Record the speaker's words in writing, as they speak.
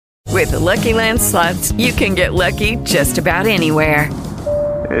With the Lucky Land Slots, you can get lucky just about anywhere.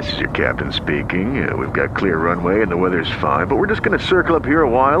 This is your captain speaking. We've got clear runway and the weather's fine, but we're just going to circle up here a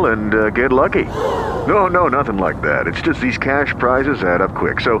while and get lucky. No, nothing like that. It's just these cash prizes add up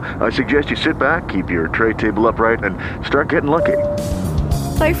quick. So I suggest you sit back, keep your tray table upright, and start getting lucky.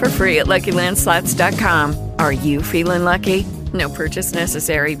 Play for free at LuckyLandSlots.com. Are you feeling lucky? No purchase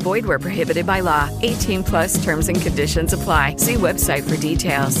necessary. Void where prohibited by law. 18 plus terms and conditions apply. See website for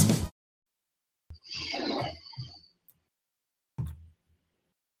details.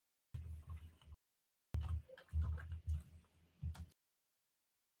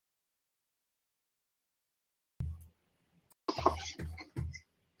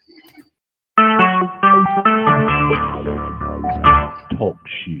 Talk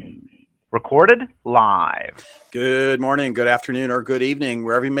shoes. Recorded live. Good morning, good afternoon, or good evening,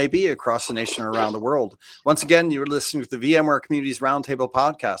 wherever you may be across the nation or around the world. Once again, you're listening to the VMware Communities Roundtable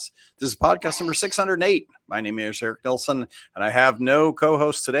podcast. This is podcast number 608. My name is Eric Nelson, and I have no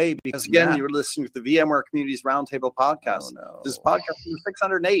co-host today because, again, you're listening to the VMware Communities Roundtable podcast. This is podcast number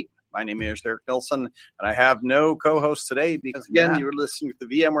 608. My name is Eric Nelson, and I have no co-host today because, again, you're listening to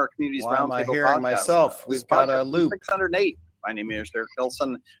the VMware Communities Roundtable podcast. Myself? We've got a loop. 608. My name is Eric Nelson,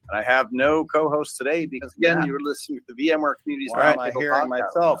 and I have no co-host today because, again, you were listening to the VMware Communities Roundtable podcast. Why am I hearing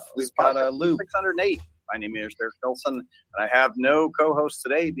myself? We've got a loop. 608. My name is Eric Nelson, and I have no co-host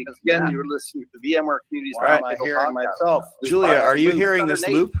today because, again, you were listening to the VMware Communities Roundtable podcast. Why am I hearing myself? Julia, are you hearing this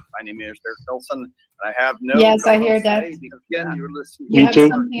loop? My name is Eric Nelson, and I have no Yes, I hear that. because, again, you were listening You have to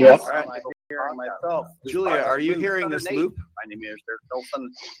something Yes. else? Why am I hearing myself? Julia, are you hearing this loop? My name is Eric Nelson,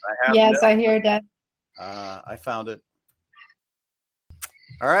 and I have Yes, I hear that. I found it.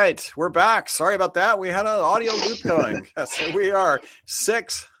 All right, we're back. Sorry about that. We had an audio loop going. So we are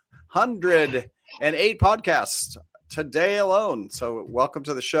 608 podcasts today alone. So welcome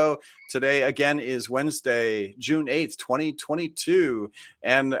to the show. Today, again, is Wednesday, June 8th, 2022.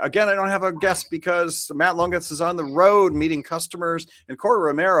 And again, I don't have a guest because Matt Lungus is on the road meeting customers, and Corey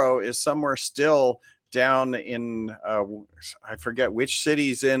Romero is somewhere still down in, I forget which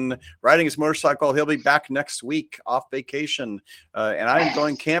city's in, riding his motorcycle. He'll be back next week off vacation. And I'm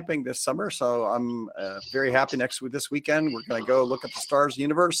going camping this summer. So I'm very happy this weekend. We're going to go look at the stars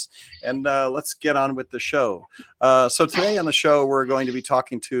universe, and let's get on with the show. So today on the show, we're going to be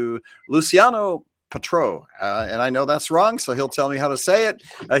talking to Luciano Patrao, and I know that's wrong, so he'll tell me how to say it.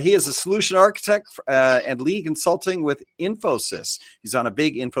 He is a solution architect and lead consulting with Infosys. He's on a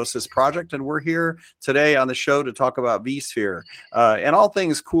big Infosys project, and we're here today on the show to talk about vSphere and all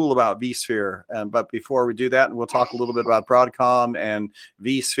things cool about vSphere. But before we do that, we'll talk a little bit about Broadcom and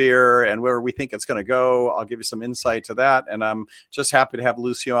vSphere and where we think it's going to go. I'll give you some insight to that, and I'm just happy to have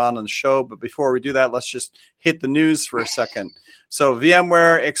Lucio on the show. But before we do that, let's just hit the news for a second. So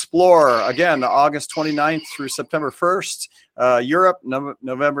VMware Explore, again, August 29th through September 1st. Europe,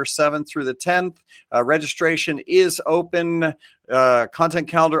 November 7th through the 10th. Registration is open. Content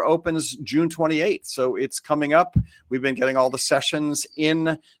calendar opens June 28th. So it's coming up. We've been getting all the sessions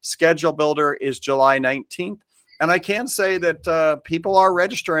in. Schedule Builder is July 19th. And I can say that people are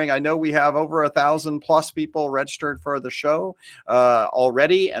registering. I know we have over 1,000 plus people registered for the show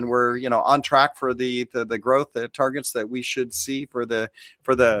already, and we're on track for the growth, the targets that we should see for the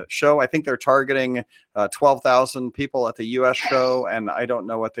show. I think they're targeting 12,000 people at the U.S. show, and I don't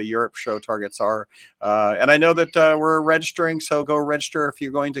know what the Europe show targets are. And I know that we're registering, so go register if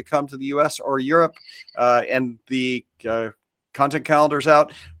you're going to come to the U.S. or Europe. And the content calendar's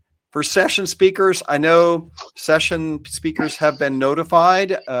out. For session speakers, I know session speakers have been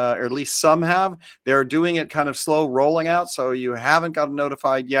notified, or at least some have. They're doing it kind of slow rolling out, so you haven't gotten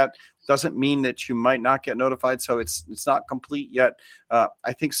notified yet. Doesn't mean that you might not get notified, so it's not complete yet.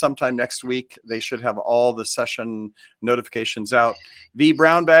 I think sometime next week they should have all the session notifications out. V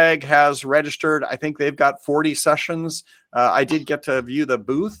Brown Bag has registered. I think they've got 40 sessions. I did get to view the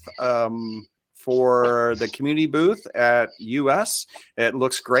booth. For the community booth at US. It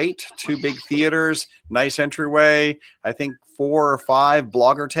looks great. 2 big theaters, nice entryway. I think 4 or 5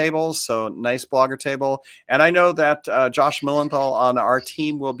 blogger tables, so nice blogger table. And I know that Josh Millenthal on our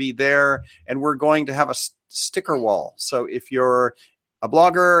team will be there, and we're going to have a sticker wall. So if you're a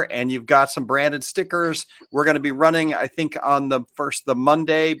blogger and you've got some branded stickers, we're going to be running, I think, on the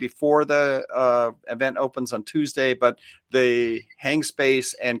Monday before the event opens on Tuesday, but the hang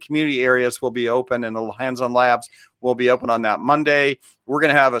space and community areas will be open, and the hands-on labs will be open on that Monday. We're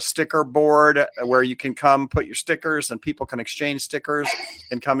going to have a sticker board where you can come put your stickers and people can exchange stickers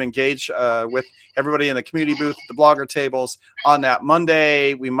and come engage with everybody in the community booth, the blogger tables on that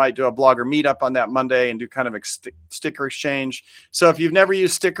Monday. We might do a blogger meetup on that Monday and do kind of a sticker exchange. So if you've never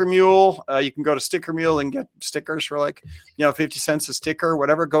used Sticker Mule, you can go to Sticker Mule and get stickers for like, 50 cents a sticker,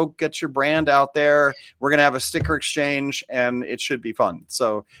 whatever. Go get your brand out there. We're going to have a sticker exchange and it should be fun.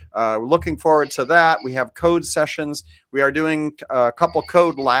 So we're looking forward to that. We have code sessions. We are doing a couple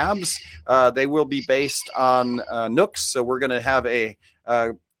code labs. They will be based on Nooks. So we're going to have a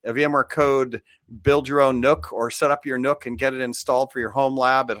VMware code build your own Nook or set up your Nook and get it installed for your home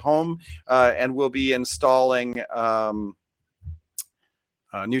lab at home. And we'll be installing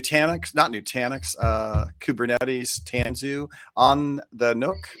Kubernetes Tanzu on the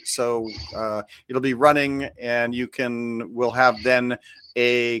Nook. So it'll be running and we'll have then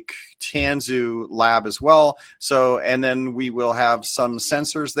a Tanzu lab as well. So, and then we will have some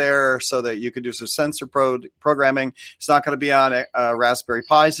sensors there so that you can do some sensor programming. It's not going to be on Raspberry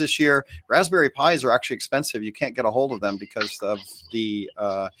Pis this year. Raspberry Pis are actually expensive. You can't get a hold of them because of the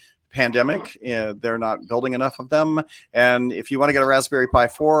pandemic. They're not building enough of them. And if you want to get a Raspberry Pi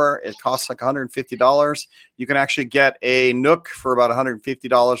 4, it costs like $150. You can actually get a Nook for about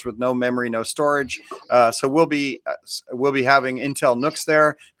 $150 with no memory, no storage. So we'll be having Intel Nooks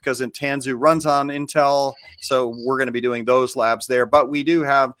there because Tanzu runs on Intel. So we're going to be doing those labs there. But we do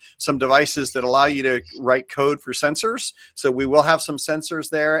have some devices that allow you to write code for sensors. So we will have some sensors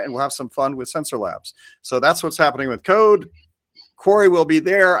there and we'll have some fun with sensor labs. So that's what's happening with code. Corey will be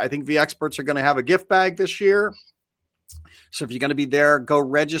there. I think vExperts are going to have a gift bag this year. So if you're going to be there, go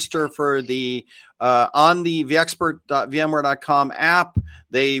register for the on the vexpert.vmware.com app.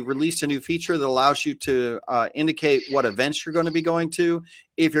 They released a new feature that allows you to indicate what events you're going to be going to.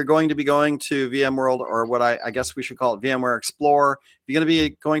 If you're going to be going to VMworld, or what I guess we should call it VMware Explorer, if you're going to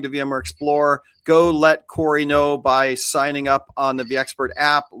be going to VMware Explorer, go let Corey know by signing up on the vExpert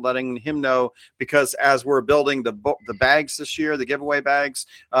app, letting him know, because as we're building the bags this year, the giveaway bags,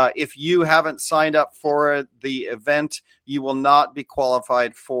 if you haven't signed up for the event, you will not be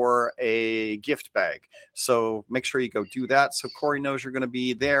qualified for a gift bag. So make sure you go do that so Corey knows you're going to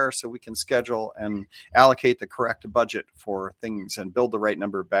be there so we can schedule and allocate the correct budget for things and build the right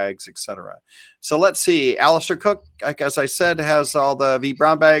number of bags, etc. So let's see. Alistair Cook, like as I said, has all the V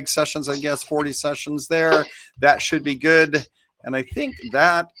Brown bag sessions, I guess 40 sessions there. That should be good. And I think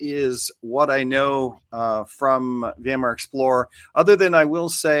that is what I know from VMware Explorer. Other than I will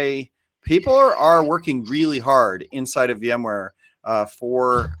say, people are working really hard inside of VMware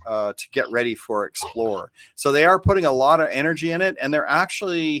to get ready for Explorer. So they are putting a lot of energy in it, and they're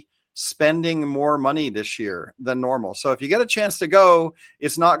actually spending more money this year than normal. So if you get a chance to go,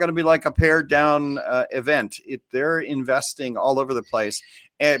 it's not going to be like a pared down event. They're investing all over the place.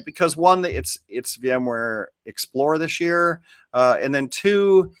 And because one, it's VMware Explorer this year, and then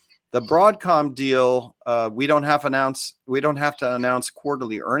two, the Broadcom deal, we don't have to announce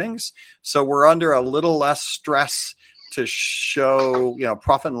quarterly earnings, so we're under a little less stress to show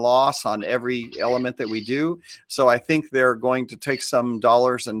profit and loss on every element that we do. So I think they're going to take some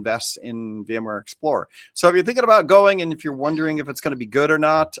dollars and invest in VMware Explorer. So if you're thinking about going and if you're wondering if it's going to be good or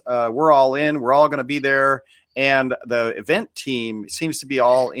not, we're all in. We're all going to be there. And the event team seems to be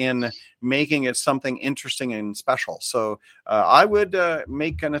all in making it something interesting and special. So I would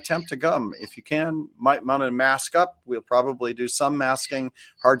make an attempt to come. If you can, might want to mask up. We'll probably do some masking.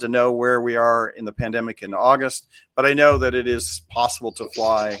 Hard to know where we are in the pandemic in August, but I know that it is possible to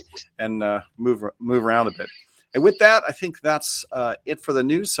fly and move around a bit. And with that, I think that's it for the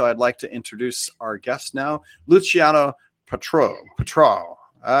news. So I'd like to introduce our guest now, Luciano Patrao.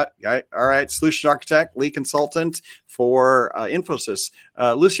 All right, solution architect, lead consultant for Infosys.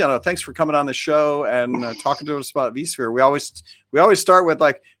 Luciano, thanks for coming on the show and talking to us about vSphere. We always start with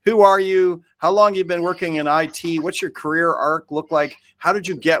who are you? How long you've been working in IT? What's your career arc look like? How did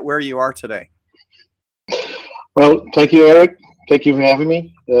you get where you are today? Well, thank you, Eric. Thank you for having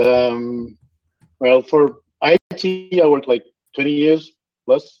me. Well, for IT, I worked 20 years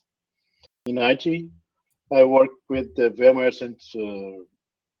plus in IT. I worked with VMware since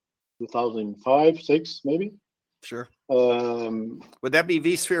 2005, 6 maybe. Sure. Would that be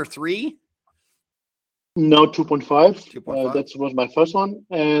vSphere 3? No, 2.5. 2.5. That was my first one.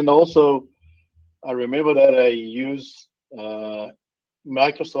 And also, I remember that I used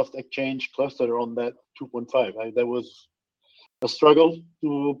Microsoft Exchange cluster on that 2.5. That was a struggle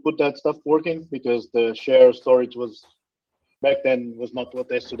to put that stuff working because the share storage back then was not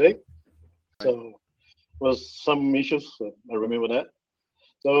what it is today. So was some issues. I remember that.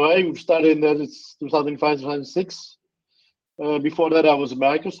 So I started in that. It's 2005, 2006. Before that, I was a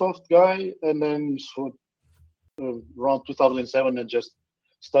Microsoft guy, and then around 2007, I just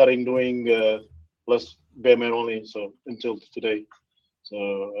started doing plus VMware only, so until today.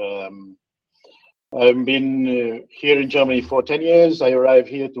 So I've been here in Germany for 10 years. I arrived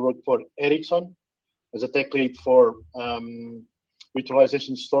here to work for Ericsson as a tech lead for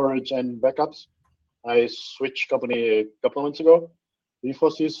virtualization, storage, and backups. I switched company a couple of months ago,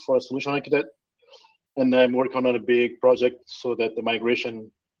 Infosys, for a solution architect, and I'm working on a big project so that the migration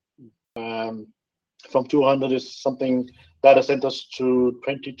from 200 is something data centers to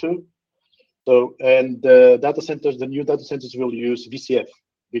 22. So, and the data centers, the new data centers will use VCF,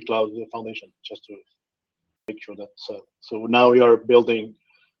 vCloud Foundation, just to make sure that. So now we are building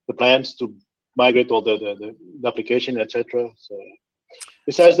the plans to migrate all the application, etc. So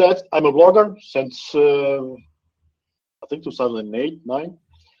besides that, I'm a blogger since I think 2008-9.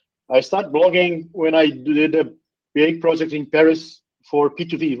 I started blogging when I did a big project in Paris for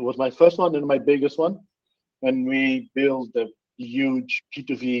P2V. It was my first one and my biggest one. When we built a huge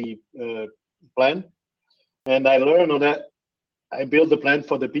P2V plan, and I learned on that. I built the plan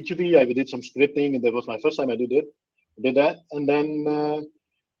for the P2V. I did some scripting, and that was my first time I did that. And then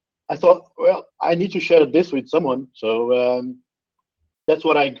I thought, well, I need to share this with someone. So that's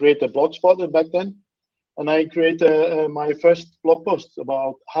what I created a blogspot back then. And I created my first blog post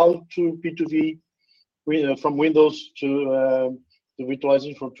about how to P2V from Windows to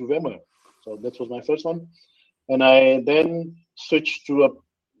virtualization to VMware. So that was my first one. And I then switched to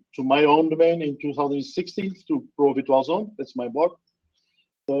my own domain in 2016 to Pro Virtual Zone. That's my blog.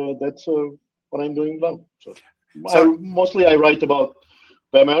 So that's what I'm doing now. So mostly I write about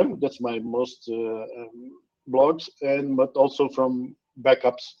VMware. That's my most blogs, but also from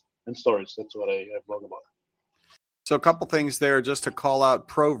backups and storage. That's what I blog about. So a couple things there just to call out: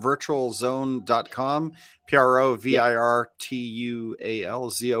 provirtualzone.com,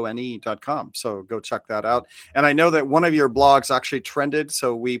 provirtualzone.com. So go check that out. And I know that one of your blogs actually trended,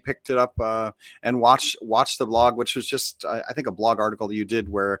 so we picked it up and watched the blog, which was just I think a blog article that you did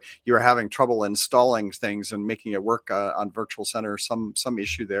where you were having trouble installing things and making it work on Virtual Center, some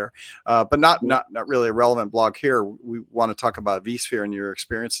issue there, but not really a relevant blog here. We want to talk about vSphere and your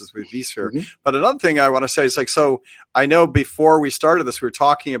experiences with vSphere. Mm-hmm. But another thing I want to say is so I know before we started this, we were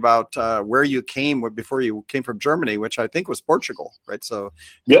talking about where you came before you came from Germany, which I think was Portugal, right? So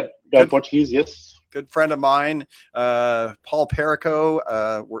yeah, Portuguese, yes. Good friend of mine, Paul Perico,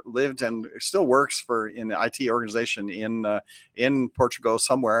 lived and still works in the IT organization in Portugal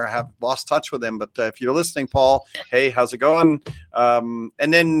somewhere. I have lost touch with him, but if you're listening, Paul, hey, how's it going? And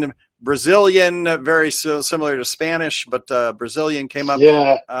then Brazilian, very similar to Spanish, but Brazilian came up.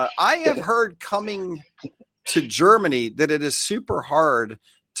 Yeah. I have heard coming to Germany that it is super hard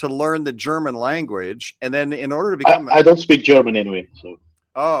to learn the German language, and then in order to become I don't speak German anyway, so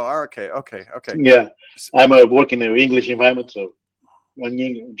okay. Yeah, I'm working in an English environment, so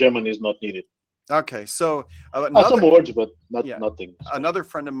German is not needed. Okay, so some words, but nothing. Another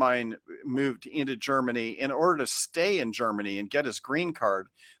friend of mine moved into Germany. In order to stay in Germany and get his green card,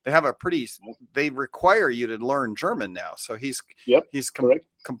 they require you to learn German now. So he's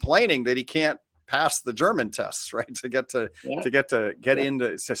complaining that he can't pass the German tests, right? To get to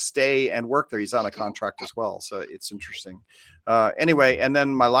stay and work there. He's on a contract as well. So it's interesting. Anyway, and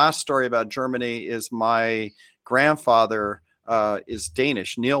then my last story about Germany is my grandfather is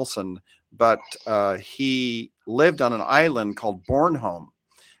Danish, Nielsen, but he lived on an island called Bornholm.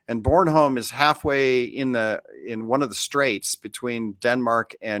 And Bornholm is halfway in one of the straits between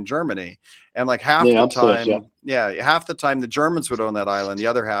Denmark and Germany. And like half the time the Germans would own that island, the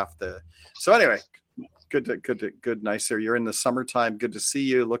other half So anyway, good, nice there. You're in the summertime. Good to see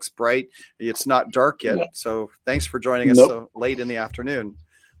you. Looks bright. It's not dark yet. So thanks for joining us so late in the afternoon.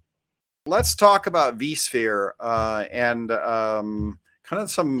 Let's talk about vSphere and kind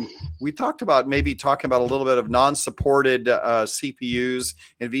of we talked about maybe talking about a little bit of non-supported CPUs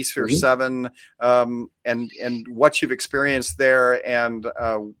in vSphere 7 and what you've experienced there and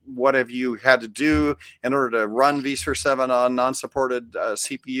what have you had to do in order to run vSphere 7 on non-supported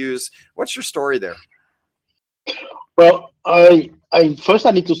CPUs. What's your story there? Well, I first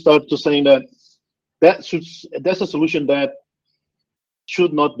need to start to saying that's a solution that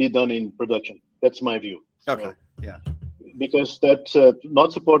should not be done in production. That's my view. Okay. So, yeah. Because that's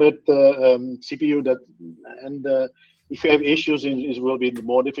not supported CPU if you have issues, it will be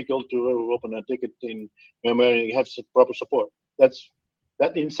more difficult to open a ticket in memory and have proper support. That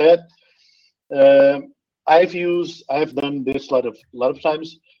being said, I've done this a lot of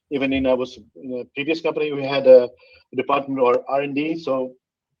times. Even I was in a previous company, we had a department or R&D. So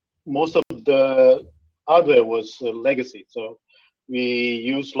most of the hardware was legacy. So we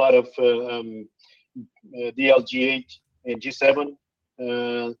used a lot of DLG8 and G7.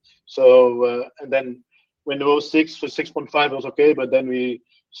 And then Windows 6 for 6.5 was okay, but then we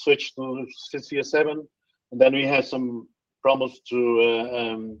switched to CS7, and then we had some problems to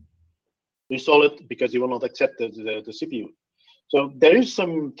install it because it will not accept the CPU. So there is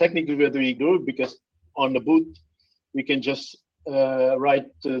some technically where we do it, because on the boot we can just write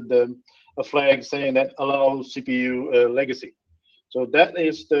a flag saying that allow CPU legacy. So that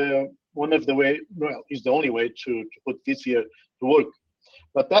is one of the way, well, is the only way to put vSphere to work.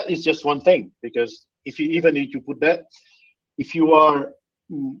 But that is just one thing, because if you even need to put that, if you are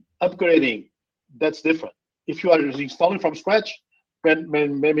upgrading, that's different. If you are installing from scratch, then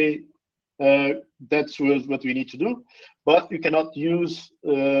maybe that's what we need to do. But you cannot use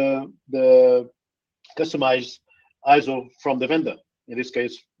the customized ISO from the vendor. In this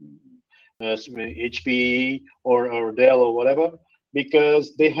case, HP or Dell or whatever,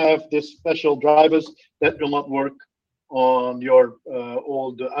 because they have this special drivers that will not work on your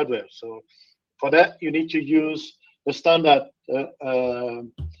old hardware. So for that, you need to use the standard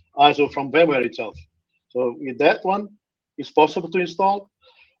ISO from VMware itself. So with that one, it's possible to install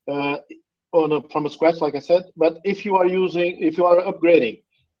from scratch, like I said. But if you are upgrading,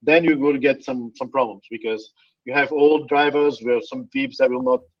 then you will get some problems, because you have old drivers where some VIPs that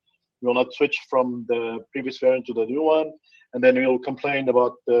will not switch from the previous variant to the new one, and then you'll complain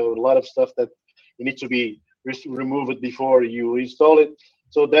about a lot of stuff that you need to be removed before you install it.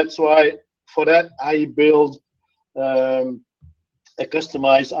 So that's why for that I build a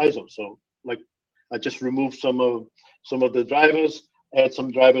customized ISO. So like I just remove some of the drivers, add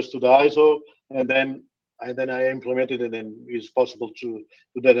some drivers to the ISO, and then I implement it, and then it's possible to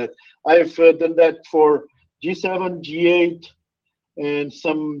do that. I've done that for G7, G8, and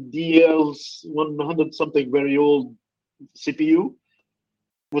some DL's 100 something very old CPU.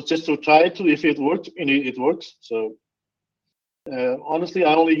 Was just to try it if it worked, and it works. So honestly,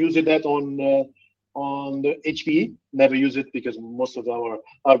 I only use that on the HP. Never use it because most of our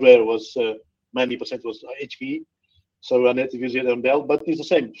hardware was 90% was HP. So I need to use it on Dell, but it's the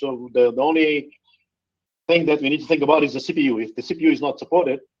same. So the only thing that we need to think about is the CPU. If the CPU is not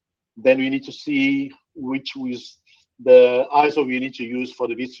supported, then we need to see which is the ISO we need to use for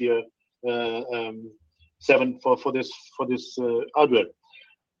the vSphere 7 for this hardware.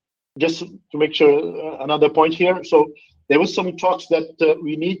 Just to make sure, another point here. So there was some talks that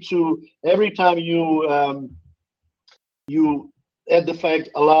we need to, every time you add the flag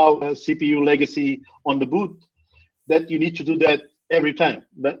allow CPU legacy on the boot, that you need to do that every time.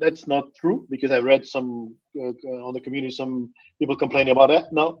 That's not true, because I read some on the community, some people complaining about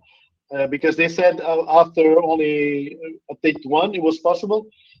that. No, because they said after only update 1 it was possible,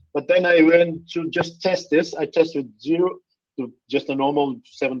 but then I went to just test this. I tested 0 to just a normal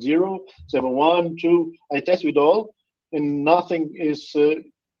 7.0, 7.1, 2. I test with all, and nothing is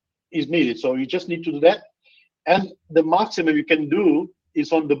needed. So you just need to do that, and the maximum you can do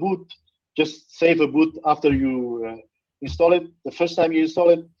is on the boot. Just save a boot after you install it. The first time you install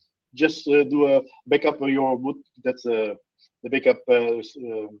it, just do a backup of your boot. That's the backup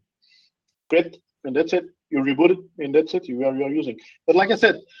script, and that's it. You reboot it, and that's it. You are using. But like I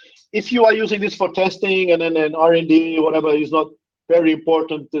said, if you are using this for testing and then R&D, whatever is not very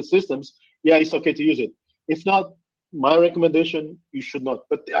important systems, yeah, it's okay to use it. If not, my recommendation, you should not.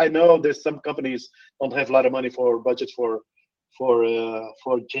 But I know there's some companies don't have a lot of money for budgets for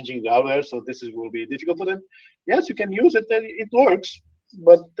changing the hardware, so this will be difficult for them. Yes, you can use it, and it works,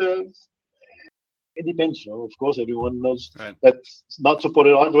 but it depends. Of course, everyone knows that not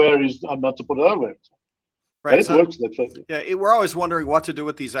supported hardware is not supported hardware. Right. It works. Yeah, we're always wondering what to do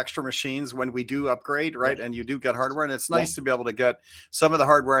with these extra machines when we do upgrade, right? And you do get hardware, and it's nice to be able to get some of the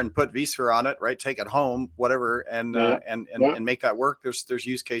hardware and put vSphere on it, right? Take it home, whatever, and make that work. There's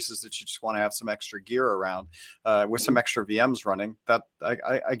use cases that you just want to have some extra gear around with some extra VMs running. That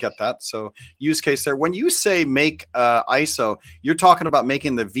I get that. So use case there. When you say make ISO, you're talking about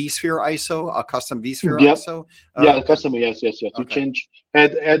making the vSphere ISO, a custom vSphere ISO. Custom. Yes. Okay. You change,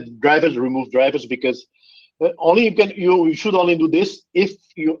 add drivers, remove drivers, because you should only do this if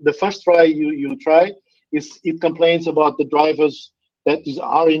the first try you try is it complains about the drivers that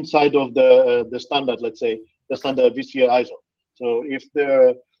are inside of the standard, let's say the standard vSphere ISO. So if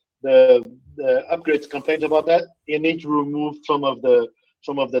the upgrades complains about that, you need to remove some of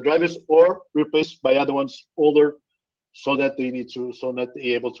the drivers or replace by other ones older, so that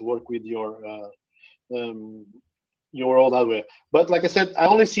they're able to work with your old hardware. But like I said, I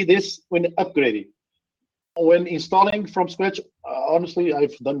only see this when upgrading. When installing from scratch, honestly,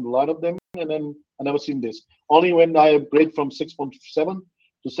 I've done a lot of them, and then I never seen this. Only when I upgrade from 6.7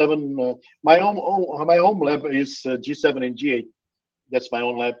 to 7. My home lab is G7 and G8. That's my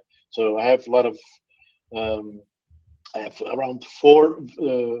own lab. So I have a lot of. I have around 4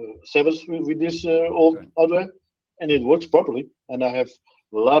 servers with this old hardware, and it works properly. And I have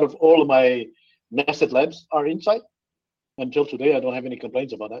a lot of all of my nested labs are inside. Until today, I don't have any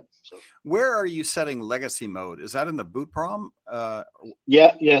complaints about that. So where are you setting legacy mode? Is that in the boot prom?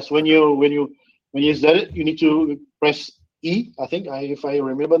 Yes. When you set it, you need to press E. I think if I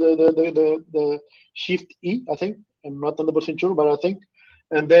remember the shift E. I think I'm not 100% sure, but I think,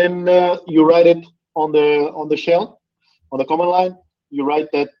 and then you write it on the shell. On the command line, you write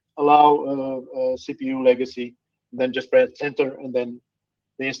that allow CPU legacy, then just press enter, and then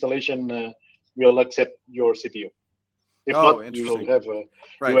the installation will accept your CPU. If not, you will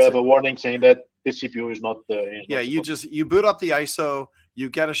have a warning saying that this CPU is not. You boot up the ISO, you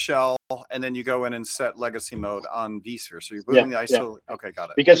get a shell, and then you go in and set legacy mode on vSphere. So you're booting the ISO. Yeah. Okay,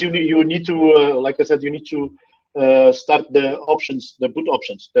 got it. Because you need to, like I said, you need to start the options, the boot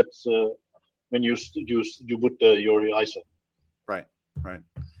options. That's when you boot your ISO. Right.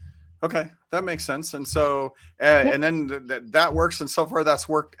 Okay, that makes sense. And so, and then that works, and so far that's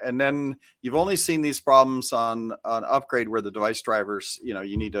worked. And then you've only seen these problems on upgrade where the device drivers,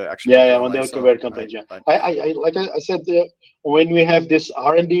 you need to actually. When they're convert content. Right. I like I said, when we have this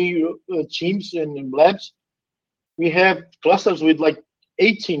R&D teams and labs, we have clusters with like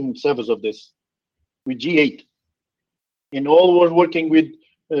 18 servers of this, with G8. And all we're working with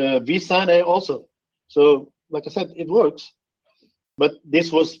vSAN also. So, like I said, it works. But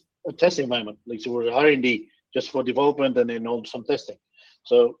this was a test environment, like so we're R&D just for development and then some testing.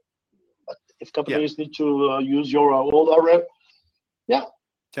 So, if companies need to use your old hardware,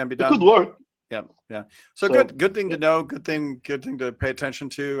 can be done. It could work. Yeah. So good thing to know. Good thing to pay attention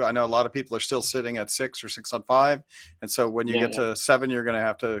to. I know a lot of people are still sitting at 6 or 6.5, and so when you get to 7, you're going to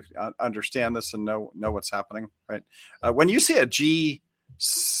have to understand this and know what's happening, right? When you see a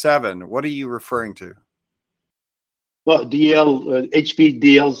G7, what are you referring to? Well, HP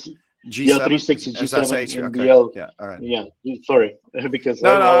DL's G7, DL360 G7 and okay. DL. Yeah, all right. Yeah, sorry, because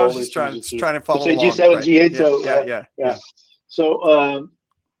I was just trying to follow along. G7, right. G8. Yeah. So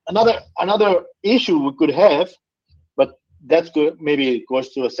So another issue we could have, but that's good. Maybe it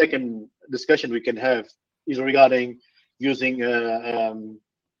goes to a second discussion we can have, is regarding using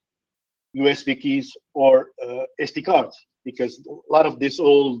USB keys or SD cards, because a lot of this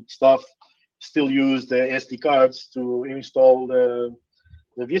old stuff still use the SD cards to install the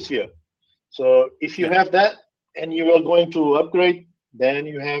vSphere. So if you have that and you are going to upgrade, then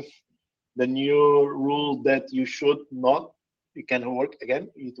you have the new rule that you should not. It can work again.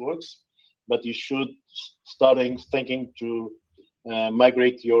 It works, but you should thinking to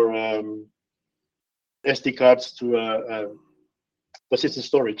migrate your SD cards to persistent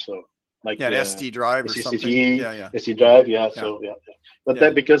storage. So like an SD drive or something. SD drive. So but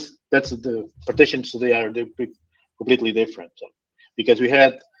that because that's the partitions, so they're completely different. So because we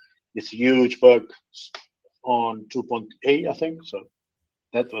had this huge bug on 2.8, I think. So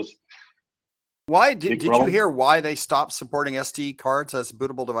that was. Why did you hear why they stopped supporting SD cards as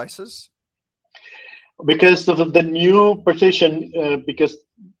bootable devices? Because of the new partition. Because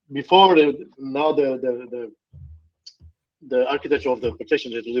before the architecture of the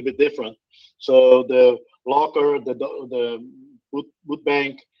partition is a little bit different. So the locker, the boot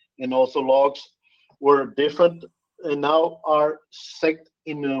bank, and also logs were different, and now are set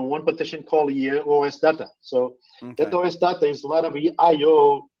in one partition called OS data. So that OS data is a lot of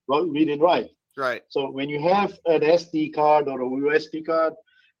I/O read and write. Right. So when you have an SD card or a USB card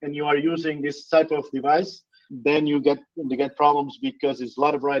and you are using this type of device, then you get problems because it's a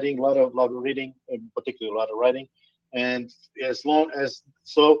lot of writing, a lot of reading, and particularly a lot of writing. And as long as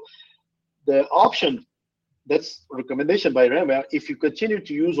the option, that's a recommendation by RAMware, if you continue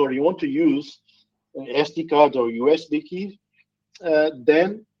to use or you want to use SD cards or USB keys,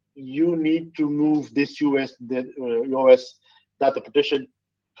 then you need to move this OS data partition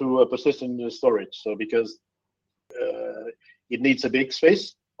to a persistent storage. So because it needs a big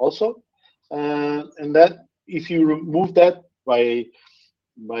space also, and that if you remove that by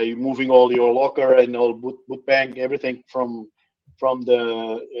moving all your locker and all boot bank, everything from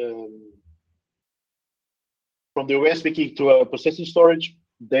the USB key to a persistent storage,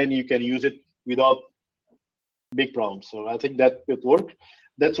 then you can use it without big problems. So I think that would work.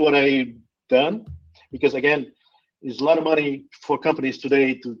 That's what I done, because again, it's a lot of money for companies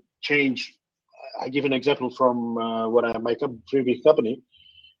today to change. I give an example from my previous company,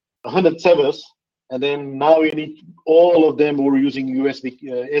 100 servers, and then now you need all of them who are using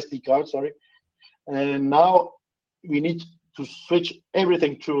SD cards, and now we need to switch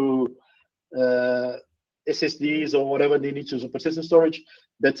everything to SSDs or whatever they need to use persistent storage.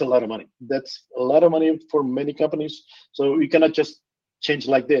 That's a lot of money. That's a lot of money for many companies. So you cannot just change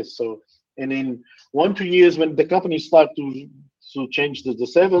like this. So, and in 1-2 years, when the companies start to change the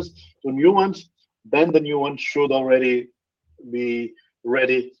servers to new ones, then the new ones should already be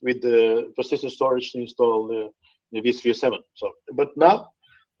ready with the persistent storage to install the vSphere 7. So, but now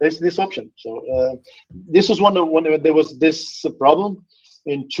there's this option. So this was one there was this problem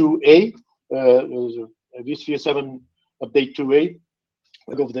in 2A. It was a vSphere 7 update 2A.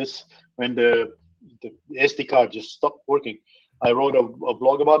 Of this, when the SD card just stopped working, I wrote a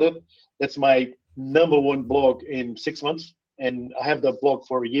blog about it. That's my #1 blog in 6 months, and I have that blog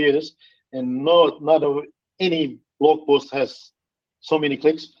for years. And not any blog post has so many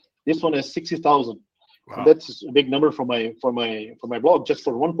clicks. This one has 60,000. Wow. That's a big number for my blog, just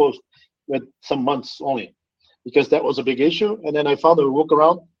for one post, with some months only, because that was a big issue. And then I found a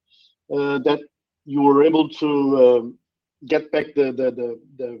workaround that you were able to get back the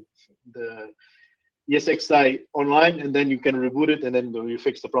ESXi online, and then you can reboot it, and then you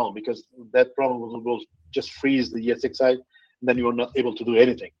fix the problem, because that problem will just freeze the ESXi, and then you are not able to do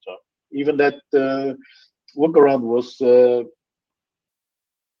anything. So even that workaround was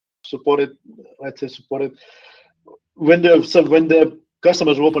supported. Let's say supported when the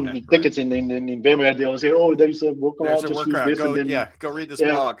customers open tickets in VMware, they'll say, "Oh, there's a workaround." There's a workaround. Go read this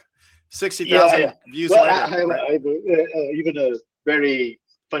blog. 60,000 views well, later. I have even a very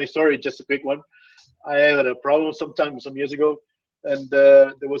funny story, just a quick one. I had a problem some years ago, and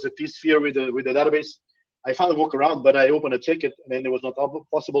there was a vSphere with the database. I found a workaround, but I opened a ticket, and then it was not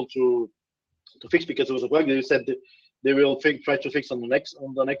possible to fix, because it was a bug. They said that they will try to fix on the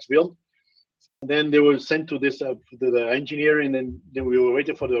next build. And then they were sent to this to the engineer, and then we were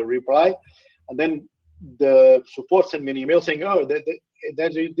waiting for the reply. And then the support sent me an email saying, "Oh,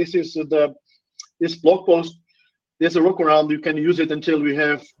 this is this blog post. There's a workaround. You can use it until we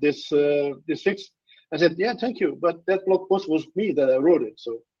have this fix." I said, "Yeah, thank you, but that blog post was me that I wrote it."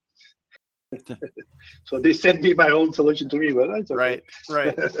 So, so they sent me my own solution to me, but that's okay.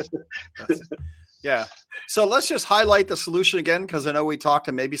 Right. Yeah. So let's just highlight the solution again, because I know we talked,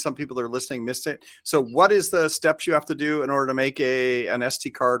 and maybe some people that are listening missed it. So what is the steps you have to do in order to make an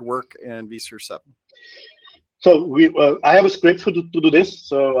SD card work in vSphere 7? So I have a script to do this.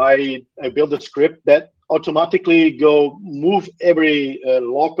 So I built a script that automatically move every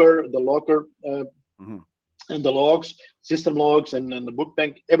locker, and the logs, system logs, and the book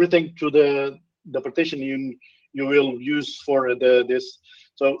bank, everything to the partition you will use for this.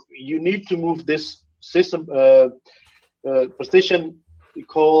 So you need to move this system partition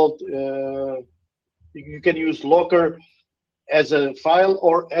called. You can use locker as a file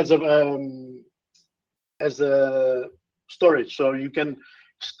or as a storage. So you can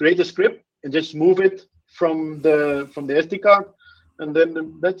create a script and just move it from the SD card, and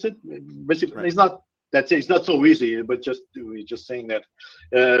then that's it. Basically, right. It's not so easy, but we're just saying that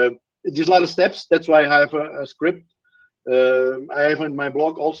there's a lot of steps. That's why I have a script. I have in my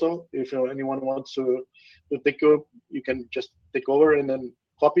blog also. If anyone wants to take over, you can just take over and then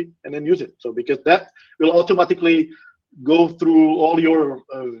copy and then use it. So because that will automatically go through all your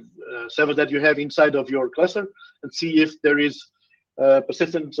servers that you have inside of your cluster and see if there is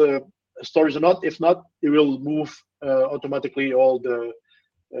persistent storage or not. If not, it will move automatically all the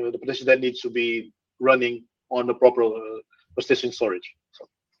partition that needs to be running on the proper persistent storage. So.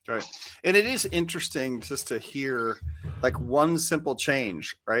 Right. And it is interesting just to hear like one simple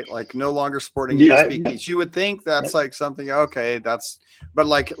change, right? Like no longer supporting USB keys. You would think that's like something, okay, but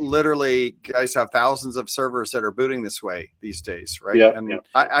like literally guys have thousands of servers that are booting this way these days, right? Yeah. And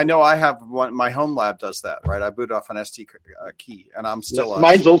I know I have one, my home lab does that, right? I boot off an SD key and I'm still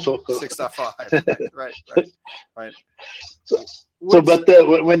mine's also 6.5. Right.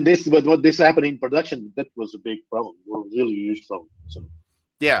 But when this happened in production, that was a big problem, a really huge problem. So.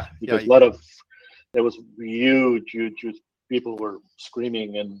 Yeah, because there was huge people were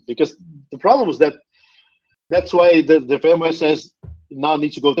screaming, and because the problem was that's why the firmware says now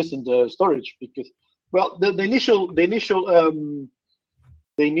needs to go this in the storage, because the initial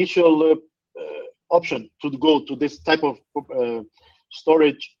option to go to this type of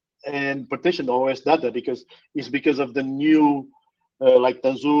storage and partition OS data because of the new like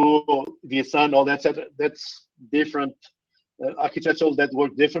Tanzu, vSAN, all that stuff. That's different. Architectural that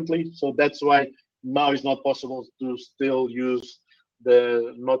work differently, so that's why now it's not possible to still use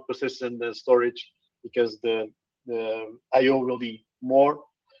the not persistent storage, because the IO will be more,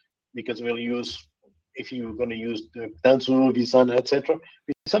 because we'll use if you're going to use the Tanzu, vSun, etc.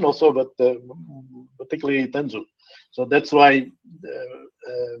 vSun also, but particularly Tanzu. So that's why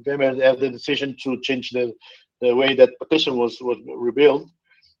VMware had the decision to change the way that partition was rebuilt.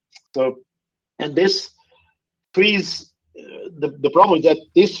 So, and this frees the problem is that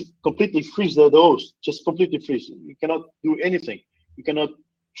this completely frees the host, just completely frees. You cannot do anything. You cannot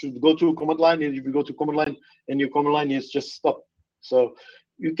go to command line, and if you go to command line and your command line is just stopped. So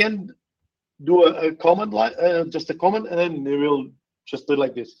you can do a command line, just a command, and then it will just do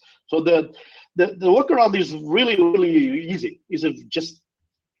like this. So the workaround is really easy. Is it just,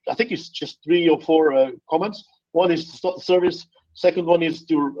 I think it's just 3 or 4 commands. One is to stop the service. Second one is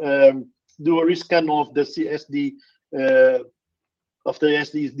to do a rescan of the CSD of the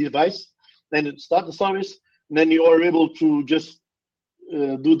SD device. Then start the service, and then you are able to just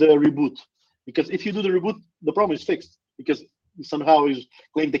do the reboot. Because if you do the reboot, the problem is fixed because somehow is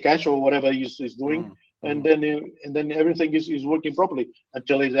clean the cache or whatever he's doing, and then everything is working properly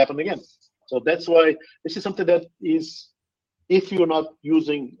until it happens again. So that's why this is something that is, if you're not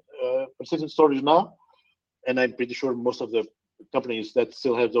using persistent storage now, and I'm pretty sure most of the companies that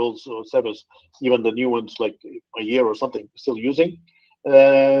still have those servers, even the new ones like a year or something, still using,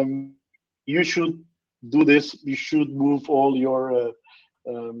 you should do this. You should move all your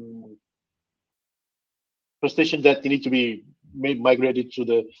PlayStation that need to be migrated to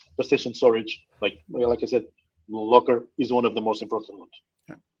the PlayStation storage. Like I said, Locker is one of the most important ones.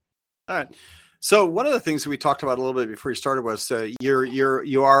 Yeah. All right. So one of the things we talked about a little bit before you started was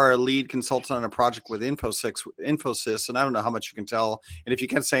you are a lead consultant on a project with Infosys, and I don't know how much you can tell, and if you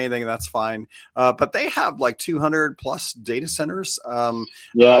can't say anything, that's fine. But they have like 200 plus data centers.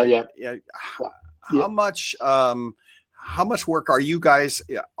 How much work are you guys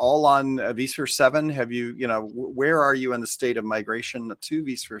all on vSphere 7? Have you, where are you in the state of migration to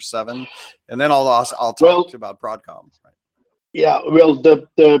vSphere 7? And then I'll talk about Broadcom. Right? Yeah, well, the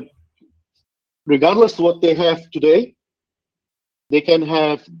regardless of what they have today, they can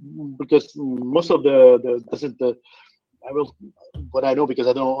have, because most of what I know, because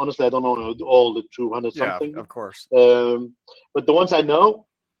I don't know all the 200 something. Yeah, of course. But the ones I know,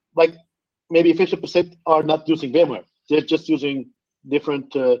 like maybe 50% are not using VMware. They're just using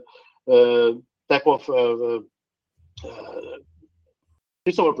different type of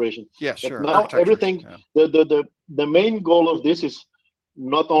system operation. Yeah, sure. But now everything, the main goal of this is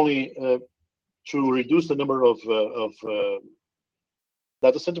not only to reduce the number of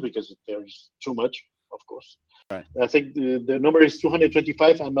data center, because there's too much, of course. Right. I think the number is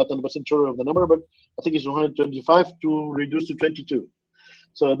 225. I'm not 100% sure of the number, but I think it's 225 to reduce to 22.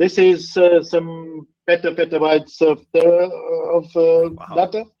 So this is some petabytes of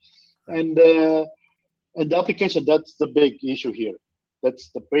data, and the application. That's the big issue here.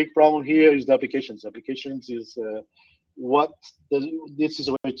 That's the big problem here is the applications. Applications is this is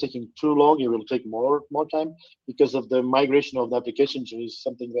why it's taking too long. It will take more time because of the migration of the applications is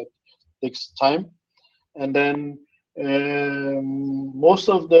something that takes time, and then most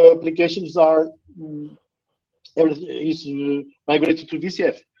of the applications are is migrated to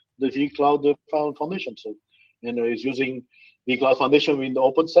VCF, the vCloud Foundation. So, is using vCloud Foundation with the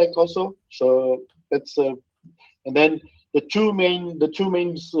OpenStack also. So that's and then the two main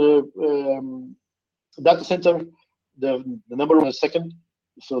data center. The number one is second,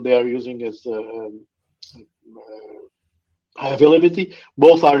 so they are using as high availability.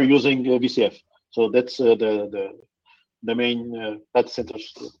 Both are using VCF, so that's the main data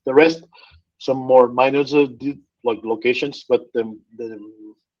centers. The rest, some more minor like locations, but the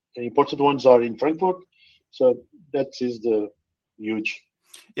important ones are in Frankfurt. So that is the huge.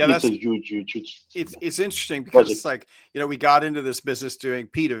 Yeah, that's a huge. It's interesting because project. It's like, we got into this business doing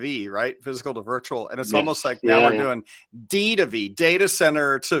P to V, right? Physical to virtual. And it's almost like now we're doing D to V, data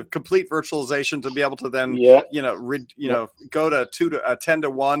center to complete virtualization to be able to then, go to 10 to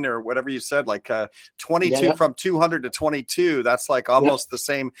 1 or whatever you said, like 22 from 200 to 22. That's like almost the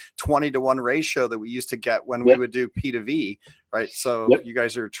same 20 to 1 ratio that we used to get when we would do P to V. Right. So you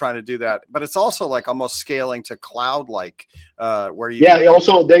guys are trying to do that, but it's also like almost scaling to cloud, like where you. Yeah.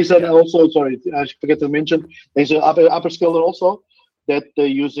 Also, there's also, sorry, I forget to mention, there's an upper scaler also that they're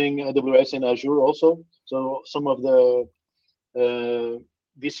using AWS and Azure also. So some of the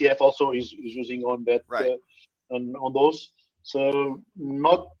VCF also is using on that, on those. So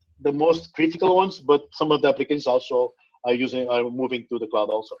not the most critical ones, but some of the applications also are moving to the cloud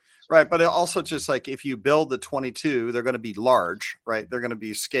also. Right, but it also just like if you build the 22, they're going to be large, right? They're going to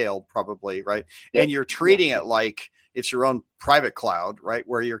be scaled probably, right? And you're treating it like it's your own private cloud, right?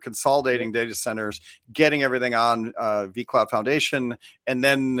 Where you're consolidating data centers, getting everything on vCloud Foundation, and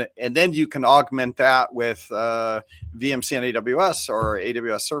then you can augment that with VMC and AWS or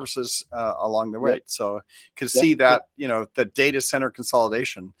AWS services along the way. So you can see that, the data center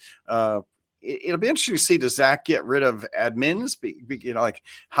consolidation. It'll be interesting to see, does that get rid of admins? Like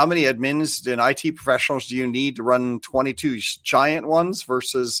how many admins and IT professionals do you need to run 22 giant ones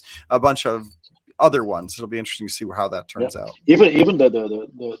versus a bunch of other ones? It'll be interesting to see how that turns out. Even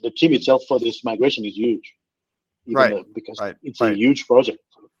the team itself for this migration is huge. Because it's a huge project.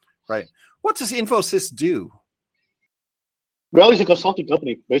 Right. What does Infosys do? Well, it's a consulting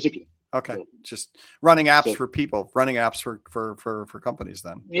company, basically. Okay, just running apps for people, running apps for companies.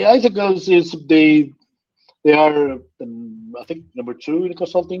 Then, I think they are, I think, number 2 in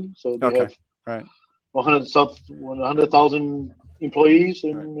consulting. So they have 100,000 employees,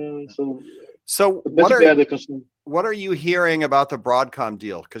 and so what are you hearing about the Broadcom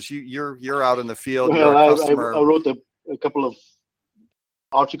deal? Because you're out in the field. Well, I wrote a couple of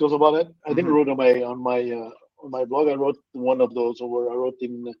articles about it. I didn't write on my blog. I wrote one of those, or I wrote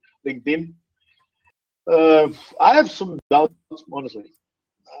in LinkedIn. I have some doubts, honestly.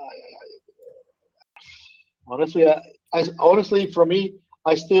 Honestly, for me,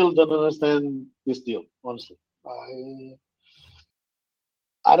 I still don't understand this deal. Honestly,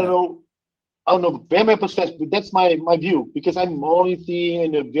 I don't know. I don't know, VMware perspective. That's my view, because I'm only seeing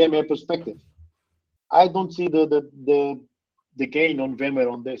in a VMware perspective. I don't see the gain on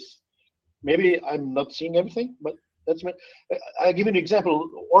VMware on this. Maybe I'm not seeing everything, but that's my. I'll give you an example.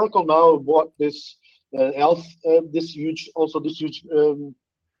 Oracle now bought this this huge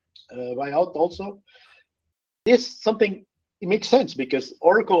buyout also. This something, it makes sense because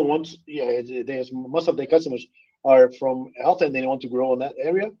Oracle wants, there's most of their customers are from health and they want to grow in that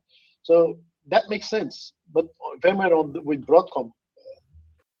area, so that makes sense. But VMware with Broadcom,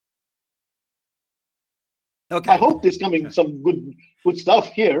 I hope there's coming some good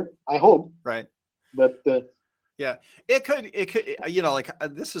stuff here. I hope. Right. But it could,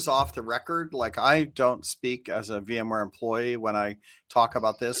 this is off the record. Like, I don't speak as a VMware employee when I talk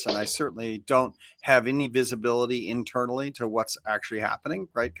about this, and I certainly don't have any visibility internally to what's actually happening,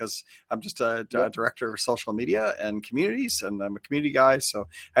 right? Because I'm just a director of social media and communities, and I'm a community guy, so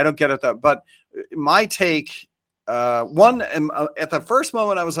I don't get at that. But my take, at the first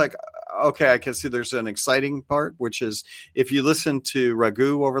moment, I was like, okay, I can see there's an exciting part, which is if you listen to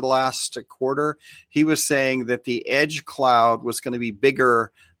Raghu over the last quarter, he was saying that the edge cloud was going to be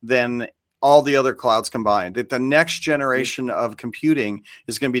bigger than all the other clouds combined, that the next generation of computing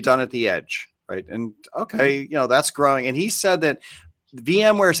is going to be done at the edge, right? And that's growing. And he said that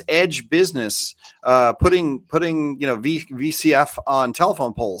VMware's edge business, putting VCF on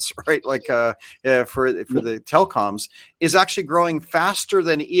telephone poles, right? Like for the telecoms, is actually growing faster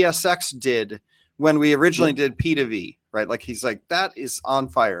than ESX did when we originally did P2V, right? Like, he's like, that is on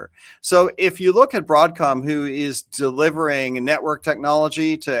fire. So if you look at Broadcom, who is delivering network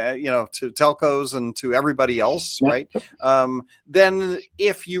technology to telcos and to everybody else, right? Then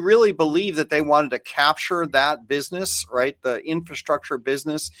if you really believe that they wanted to capture that business, right, the infrastructure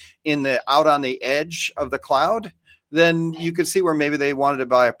business out on the edge of the cloud, then you could see where maybe they wanted to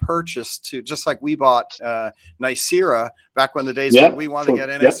buy a purchase to, just like we bought Nicira back when the days when we wanted to get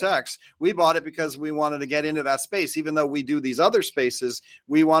NSX. We bought it because we wanted to get into that space. Even though we do these other spaces,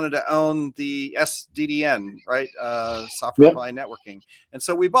 we wanted to own the SDDN, right? Software-defined networking. And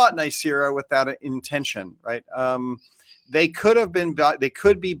so we bought Nicira with that intention, right? They could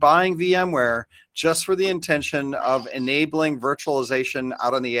be buying VMware just for the intention of enabling virtualization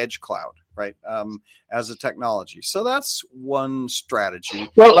out on the edge cloud, right? As a technology. So that's one strategy.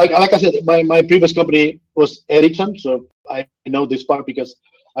 Well, like I said, my previous company was Ericsson, so I know this part because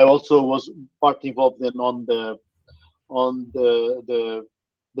I also was partly involved on the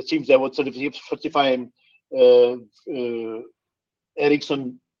teams that would certify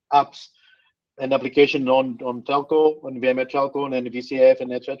Ericsson apps and application on telco, on VMware telco, and VCF,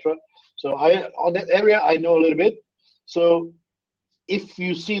 and etc. So on that area I know a little bit. So if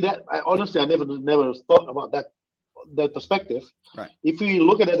you see that, I never thought about that perspective. Right. If we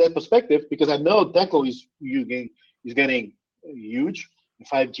look at that perspective, because I know telco is getting huge,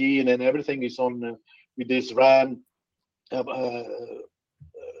 5G, and then everything is on with this RAN on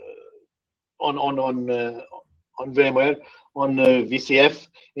VMware, on VCF,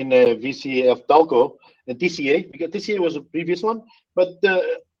 in VCF telco, and TCA, because TCA was a previous one. But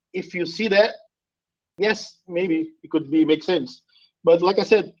if you see that, yes, maybe it could make sense. But like I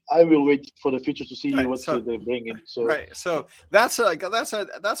said, I will wait for the future to see Right, what so- they bring in. So Right. So that's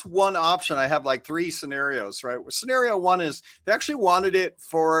one option. I have like three scenarios, right? Scenario one is they actually wanted it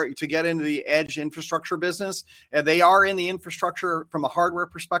to get into the edge infrastructure business, and they are in the infrastructure from a hardware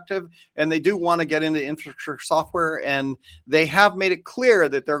perspective, and they do want to get into infrastructure software, and they have made it clear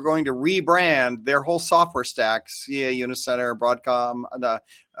that they're going to rebrand their whole software stack, CA, Unicenter, Broadcom,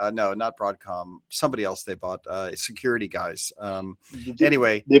 no, not Broadcom, somebody else they bought, security guys.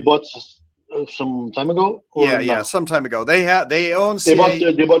 Anyway, they bought some time ago. Yeah, some time ago. They own They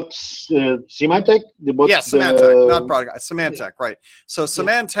bought Symantec. They bought Symantec, not Broadcom, Symantec, right? So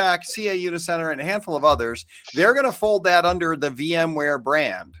Symantec, CA Unicenter, and a handful of others. They're going to fold that under the VMware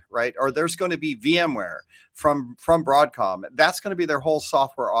brand, right? Or there's going to be VMware from Broadcom. That's going to be their whole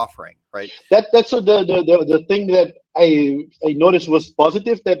software offering, right? That's the thing that I noticed was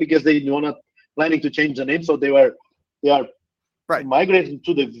positive. That because they were not planning to change the name, so they are right migrating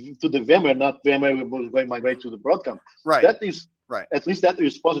to the VMware, not VMware was going to migrate to the Broadcom. Right. That is right. At least that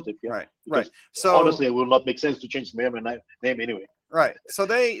is positive. Yeah. Right. Because right. So honestly, it will not make sense to change the VMware name anyway. Right. So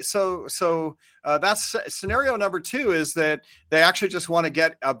that's scenario number two, is that they actually just want to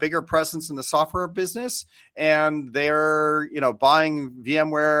get a bigger presence in the software business, and they're buying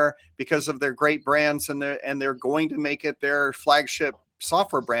VMware because of their great brands, and they're going to make it their flagship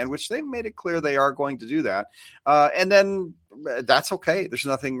software brand, which they've made it clear they are going to do that. And then that's okay. There's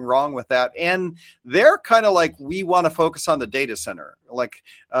nothing wrong with that. And they're kind of like, we want to focus on the data center. Like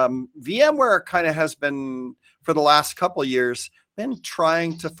VMware kind of has been, for the last couple of years, been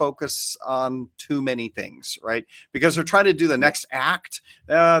trying to focus on too many things, right? Because they're trying to do the next act.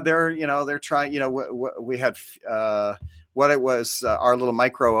 They're trying, we had what it was, our little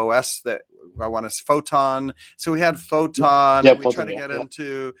micro OS that I want to Photon. So we had Photon. Yeah, we try to get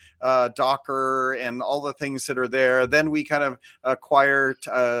into Docker and all the things that are there. Then we kind of acquired,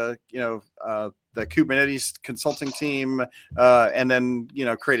 the Kubernetes consulting team, and then,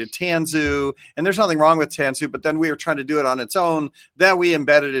 created Tanzu. And there's nothing wrong with Tanzu, but then we were trying to do it on its own. Then we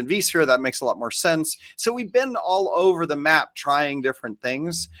embedded in vSphere. That makes a lot more sense. So we've been all over the map trying different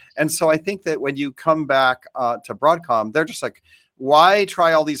things. And so I think that when you come back to Broadcom, they're just like, why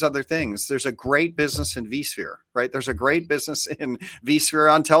try all these other things? There's a great business in vSphere, right? There's a great business in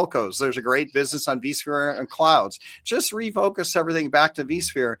vSphere on telcos. There's a great business on vSphere and clouds. Just refocus everything back to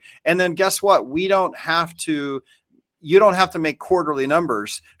vSphere. And then guess what? You don't have to make quarterly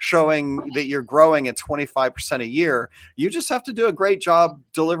numbers showing that you're growing at 25% a year. You just have to do a great job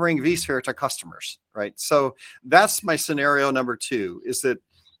delivering vSphere to customers, right? So that's my scenario number two, is that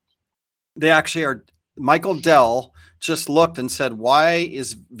they actually are. Michael Dell just looked and said, why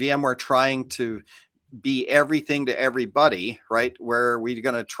is VMware trying to be everything to everybody, right? Where we're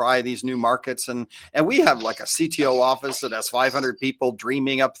going to try these new markets, and we have like a CTO office that has 500 people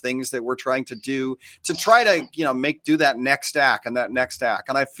dreaming up things that we're trying to do to try to, do that next act and that next act.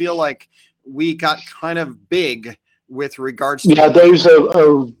 And I feel like we got kind of big with regards to. Yeah, there is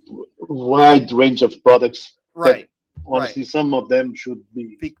a wide range of products. Right. Honestly, some of them should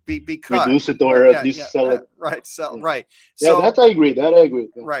be cut. Reduce it or at least sell it. Right. Yeah. Right. Yeah, So, that I agree.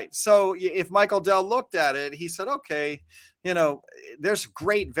 Right. So if Michael Dell looked at it, he said, okay, there's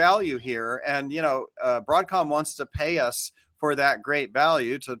great value here. And, Broadcom wants to pay us for that great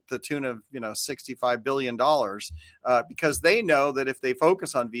value to the tune of, $65 billion, because they know that if they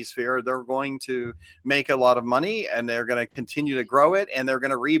focus on vSphere, they're going to make a lot of money, and they're going to continue to grow it, and they're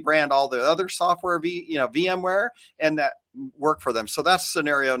going to rebrand all the other software, VMware, and that work for them. So that's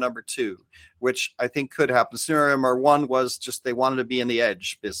scenario number two, which I think could happen. Scenario number one was just they wanted to be in the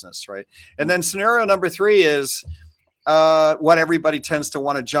edge business, right? And then scenario number three is what everybody tends to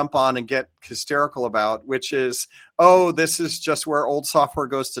want to jump on and get hysterical about, which is, this is just where old software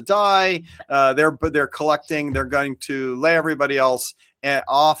goes to die. They're collecting. They're going to lay everybody else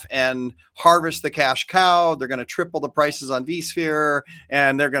off and harvest the cash cow. They're going to triple the prices on vSphere,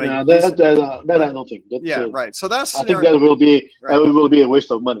 and they're going to. That I don't think. Right. So that's. I think that will be a waste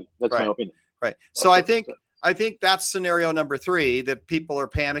of money. That's my opinion. Right. So I think that's scenario number three that people are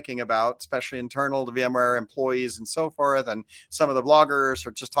panicking about, especially internal to VMware employees and so forth. And some of the bloggers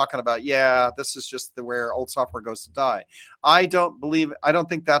are just talking about, this is just where old software goes to die. I don't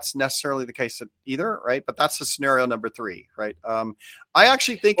think that's necessarily the case either, right? But that's the scenario number three, right? I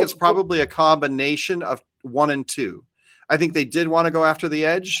actually think it's probably a combination of one and two. I think they did want to go after the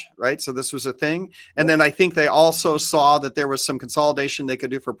edge, right? So this was a thing. And then I think they also saw that there was some consolidation they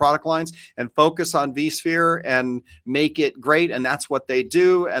could do for product lines and focus on vSphere and make it great. And that's what they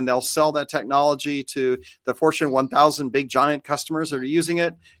do. And they'll sell that technology to the Fortune 1000 big giant customers that are using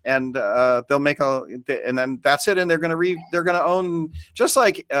it. And they'll make and then that's it. And they're going to own, just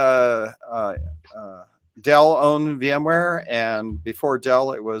like Dell owned VMware, and before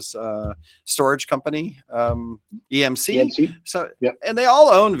Dell, it was storage company, EMC. So, and they all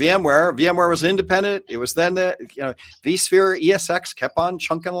owned VMware. VMware was independent. It was then vSphere, ESX kept on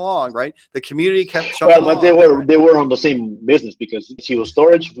chunking along, right? The community kept chunking along. But they were on the same business because he was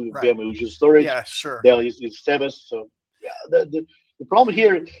storage, VMware was just storage. Yeah, sure. Dell is service. So yeah, the problem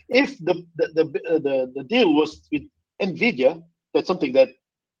here, if the deal was with NVIDIA, that's something that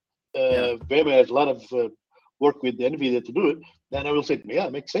VMware has a lot of work with NVIDIA to do it, then I will say, yeah,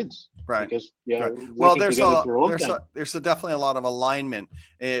 it makes sense. Right. Because, well, there's definitely a lot of alignment.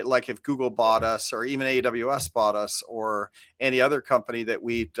 Like if Google bought us, or even AWS bought us, or any other company that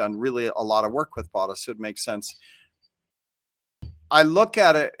we've done really a lot of work with bought us, it would make sense. I look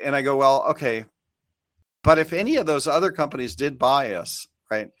at it and I go, well, okay, but if any of those other companies did buy us,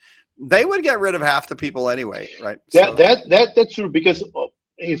 right, they would get rid of half the people anyway, right? So, that's true, because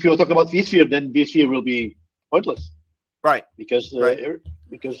if you're talking about vSphere, then vSphere will be pointless, right? Because they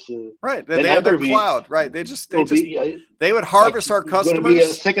have their cloud, right? They would harvest our customers. Going to be a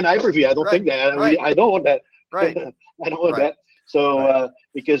second Hyper-V. I don't think that. Right. I don't want that. Right. I don't want that. So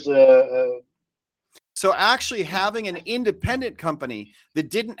because. So actually having an independent company that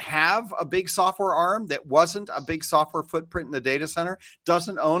didn't have a big software arm, that wasn't a big software footprint in the data center,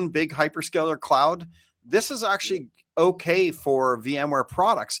 doesn't own big hyperscaler cloud, this is actually okay for VMware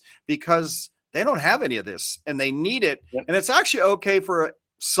products because they don't have any of this and they need it. Yep. And it's actually okay for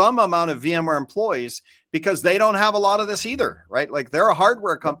some amount of VMware employees because they don't have a lot of this either, right? Like they're a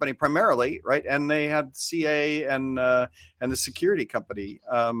hardware company primarily, right? And they had CA and the security company.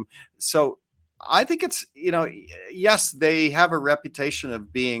 So I think it's, yes, they have a reputation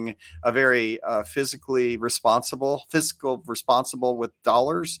of being a very fiscal responsible with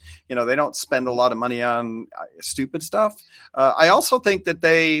dollars. They don't spend a lot of money on stupid stuff. I also think that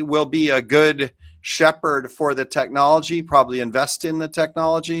they will be a good shepherd for the technology, probably invest in the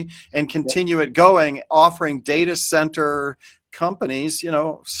technology and continue it going, offering data center companies,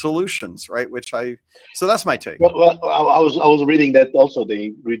 solutions, right? So that's my take. Well, I was reading that also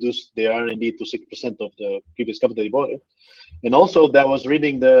they reduced their R&D to 6% of the previous company they bought it, and also that was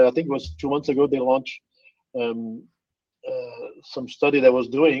reading I think it was 2 months ago they launched some study that was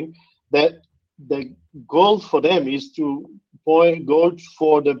doing that the goal for them is to go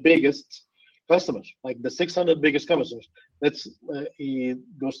for the biggest customers, like the 600 biggest customers. That's it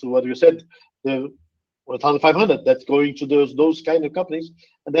goes to what you said, the 1,500 that's going to those kind of companies,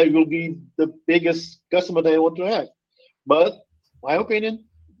 and that will be the biggest customer they want to have. But my opinion,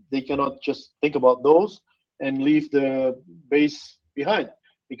 they cannot just think about those and leave the base behind,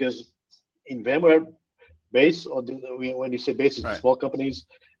 because in VMware base, or when you say base, it's small companies,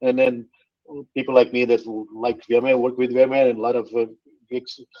 and then people like me that like VMware, work with VMware, and a lot of the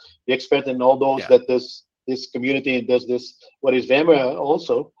expert and all those that this community does this. What is VMware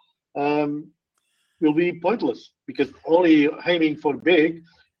also? Will be pointless because only aiming for big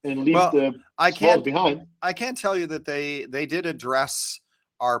and leave the small behind. I can tell you that they did address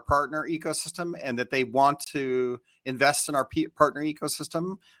our partner ecosystem and that they want to invest in our partner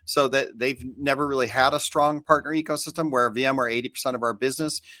ecosystem, so that they've never really had a strong partner ecosystem where VMware 80% of our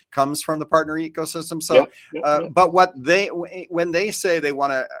business comes from the partner ecosystem. So, but when they say they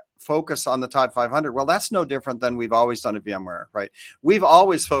want to focus on the top 500, well, that's no different than we've always done at VMware, right? We've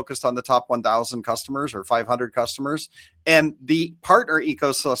always focused on the top 1,000 customers or 500 customers, and the partner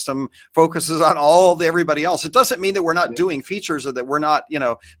ecosystem focuses on everybody else. It doesn't mean that we're not doing features or that we're not,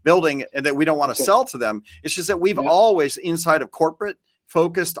 building and that we don't want to sell to them. It's just that we've always, inside of corporate,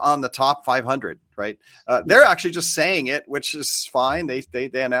 focused on the top 500, right? They're actually just saying it, which is fine. They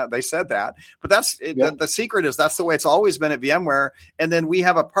said that, but that's the secret is that's the way it's always been at VMware. And then we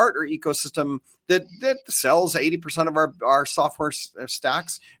have a partner ecosystem that sells 80% of our software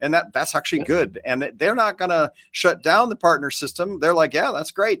stacks, and that's actually good. And they're not going to shut down the partner system. They're like, yeah,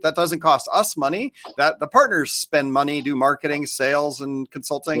 that's great. That doesn't cost us money. That the partners spend money, do marketing, sales, and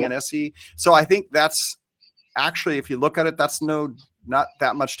consulting and SE. So I think that's actually, if you look at it, that's not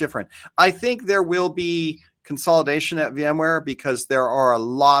that much different. I think there will be consolidation at VMware because there are a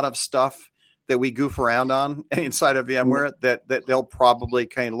lot of stuff that we goof around on inside of VMware that they'll probably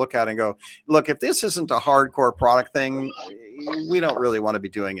kind of look at and go, look, if this isn't a hardcore product thing, we don't really want to be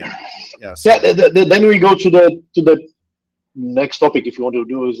doing it. Yes. Yeah. Then we go to the next topic, if you want to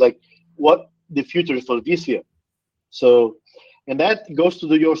do, is like what the future is for vSphere. So, and that goes to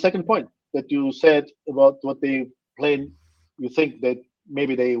your second point that you said about what they plan. You think that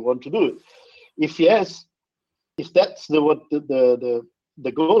maybe they want to do it. If yes, if that's what the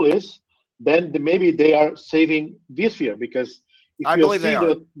goal is, then maybe they are saving vSphere, because if I you believe see they are.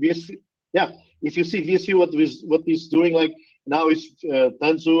 the vSphere, yeah, if you see vSphere what is doing, like now it's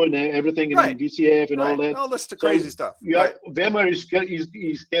Tanzu and everything Right. in VCF and all Right. that. All this So crazy stuff. Yeah, Right. VMware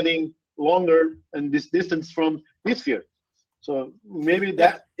is getting longer and this distance from vSphere. So maybe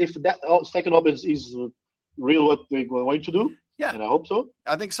that if that second option is real what they're going to do, Yeah. and I hope so.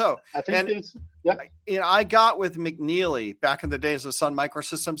 I think so. I think And it's yeah. I got with McNeely back in the days of Sun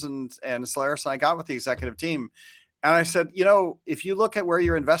Microsystems and Solaris. And I got with the executive team, and I said, if you look at where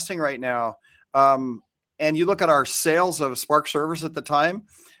you're investing right now, and you look at our sales of Spark servers at the time,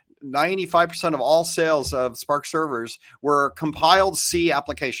 95% of all sales of Spark servers were compiled C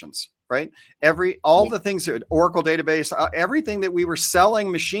applications. Right. All the things that Oracle database, everything that we were selling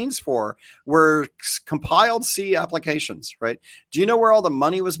machines for were compiled C applications. Right. Do you know where all the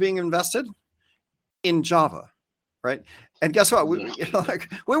money was being invested? In Java. Right. And guess what? We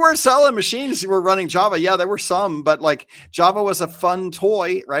weren't selling machines. We were running Java. Yeah, there were some, but like Java was a fun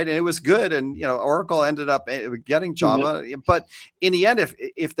toy, right? And it was good. And Oracle ended up getting Java. Mm-hmm. But in the end,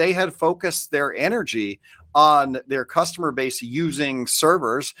 if they had focused their energy on their customer base using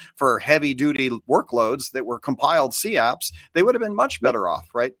servers for heavy duty workloads that were compiled C apps, they would have been much better off,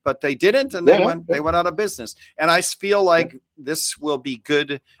 right? But they didn't, and they went out of business. And I feel like this will be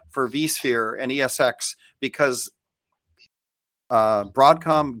good for vSphere and ESX because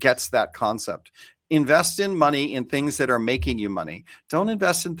Broadcom gets that concept. Invest in money in things that are making you money. Don't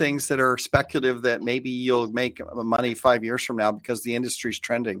invest in things that are speculative that maybe you'll make money 5 years from now because the industry's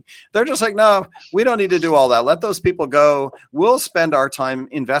trending. They're just like, no, we don't need to do all that. Let those people go. We'll spend our time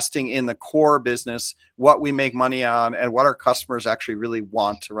investing in the core business, what we make money on, and what our customers actually really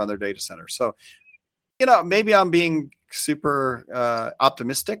want to run their data center. So, maybe I'm being super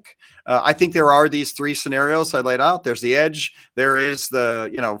optimistic. I think there are these three scenarios I laid out. There's the edge. There is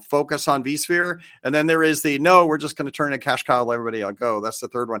the, focus on vSphere. And then there is the, no, we're just going to turn a cash cow, let everybody go. That's the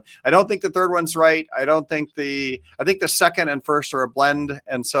third one. I don't think the third one's right. I think the second and first are a blend.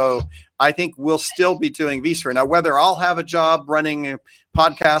 And so I think we'll still be doing vSphere. Now, whether I'll have a job running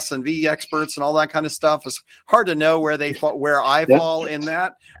podcasts and vExperts and all that kind of stuff is hard to know where I fall in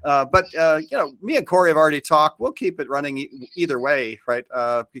that. But me and Corey have already talked. We'll keep it running either way, right?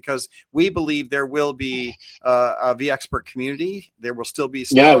 Because we believe there will be a vExpert community. There will still be.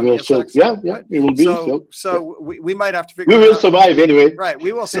 It will be. So we might have to figure. We will survive anyway. Right,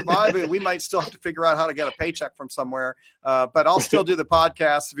 we will survive. We might still have to figure out how to get a paycheck from somewhere. But I'll still do the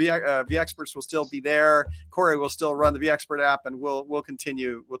podcast. vExperts will still be there. Corey will still run the vExpert app, and we'll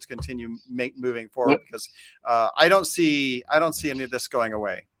continue moving forward because I don't see any of this going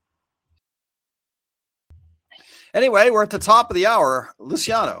away. Anyway, we're at the top of the hour.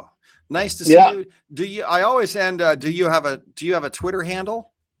 Luciano, nice to see you. Do you have a Twitter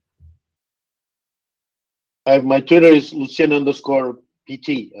handle? My Twitter is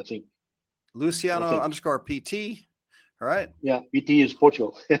Luciano_PT, I think. Luciano_PT. All right. Yeah, PT is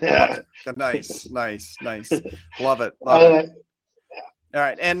Portugal. Nice. Love it. All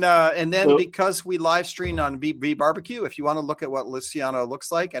right, and then because we live stream on V Barbecue, if you want to look at what Luciano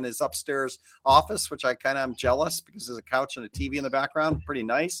looks like and his upstairs office, which I kind of am jealous because there's a couch and a TV in the background, pretty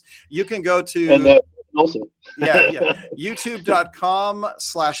nice. You can go to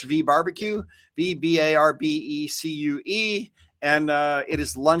youtube.com/VBarbecue, VBARBECUE. And it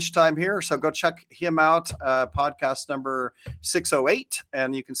is lunchtime here, so go check him out, podcast number 608,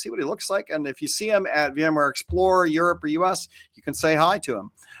 and you can see what he looks like. And if you see him at VMware Explorer, Europe or US, you can say hi to him.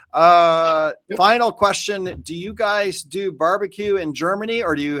 Final question: do you guys do barbecue in Germany,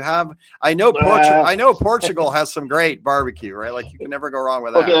 or do you have? I know Portugal has some great barbecue, right? Like you can never go wrong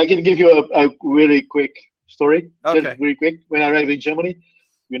with that. Okay, I can give you a really quick story. Okay, just really quick. When I arrived in Germany,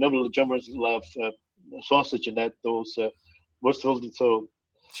 the Germans love sausage and those. So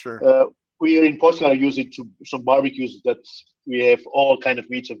sure. We in Portugal are using some barbecues that we have all kind of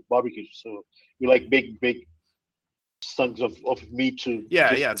meats of barbecues. So we like big chunks of meat to.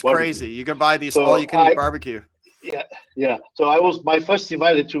 Yeah, it's barbecue. Crazy. You can buy these all you can eat barbecue. Yeah. So I was my first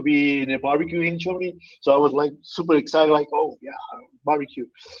invited to be in a barbecue in Germany. So I was like super excited, like, oh yeah, barbecue.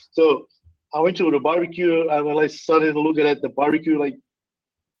 So I went to the barbecue and I started looking at the barbecue, like,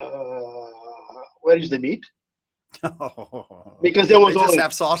 where is the meat? Because there was just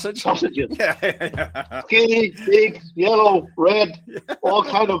have sausages. Yeah. Skinny, big, yellow, red, all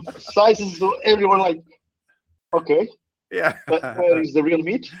kind of sizes. So everyone like, okay, Yeah. But where is the real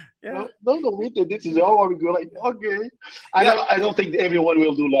meat? Yeah. No meat. This is all we go. Like, okay. I don't think everyone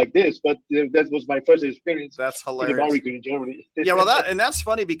will do like this, but that was my first experience. That's in a hilarious. barbecue in Germany. Yeah, well, that's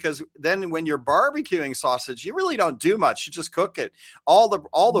funny because then when you're barbecuing sausage, you really don't do much. You just cook it. All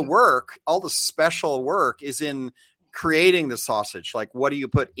the work, all the special work is in creating the sausage. Like, what do you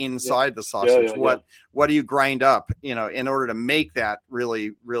put inside the sausage? What do you grind up, in order to make that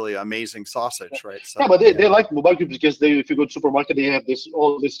really, really amazing sausage, right? So, but they like barbecue because if you go to supermarket, they have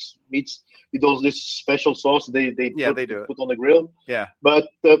all this meats with this special sauce they put on the grill. Yeah. But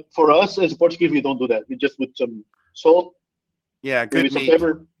for us as a Portuguese, we don't do that. We just put some salt. Yeah, good meat. Some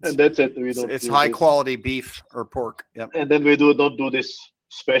pepper, and that's it. It's high quality beef or pork. Yep. And then we don't do this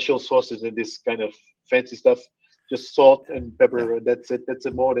special sauces and this kind of fancy stuff. Just salt and pepper, and that's it. That's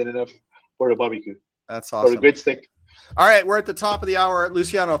more than enough for a barbecue. That's awesome. For a great steak. All right, we're at the top of the hour.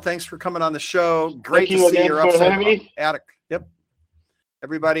 Luciano, thanks for coming on the show. Great Thank to you see again your for upside having me. attic. Yep.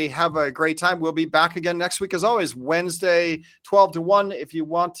 Everybody have a great time. We'll be back again next week as always, Wednesday, 12 to 1. If you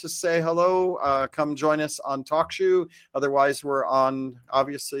want to say hello, come join us on TalkShoe. Otherwise, we're on,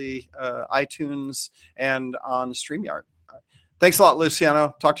 obviously, iTunes and on StreamYard. Thanks a lot,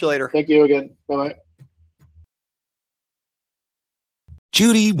 Luciano. Talk to you later. Thank you again. Bye-bye.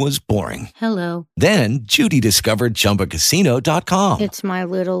 Judy was boring. Hello. Then Judy discovered ChumbaCasino.com. It's my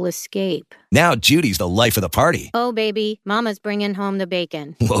little escape. Now Judy's the life of the party. Oh, baby, mama's bringing home the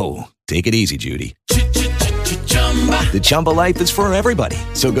bacon. Whoa, take it easy, Judy. The Chumba life is for everybody.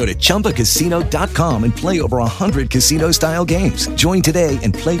 So go to ChumbaCasino.com and play over 100 casino-style games. Join today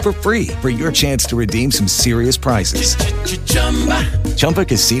and play for free for your chance to redeem some serious prizes.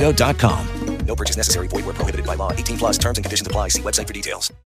 ChumbaCasino.com. No purchase necessary. Void where prohibited by law. 18+ terms and conditions apply. See website for details.